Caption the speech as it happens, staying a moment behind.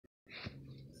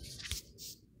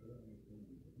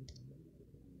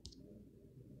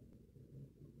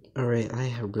Alright,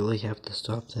 really have to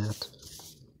stop that.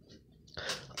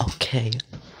 Okay.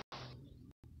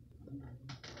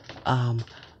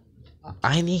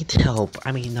 I need help.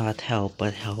 I mean, not help,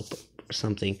 but help or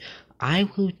something. I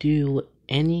will do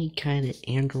any kind of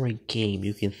Android game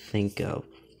you can think of.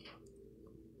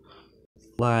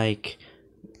 Like,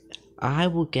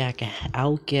 I'll get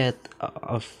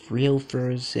a real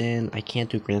version. I can't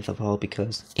do Grand Theft Auto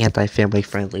because anti-family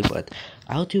friendly, but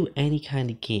I'll do any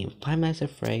kind of game. 5 Nights at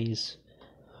Freddy's,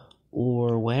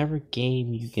 or whatever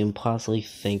game you can possibly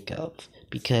think of,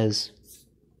 because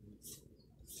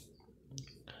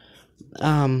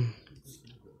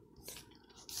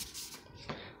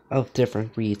of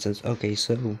different reasons. Okay,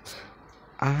 so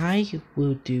I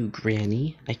will do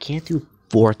Granny. I can't do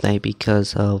Fortnite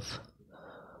because of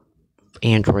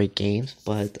Android games,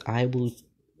 but I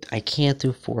can't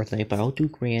do Fortnite, but I'll do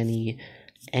Granny.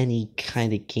 Any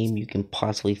kind of game you can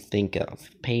possibly think of,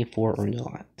 pay for or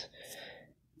not.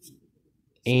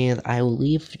 And I will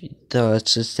leave the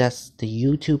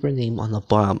YouTuber name on the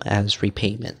bottom as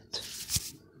repayment.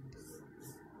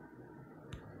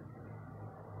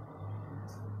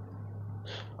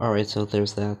 Alright, so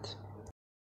there's that.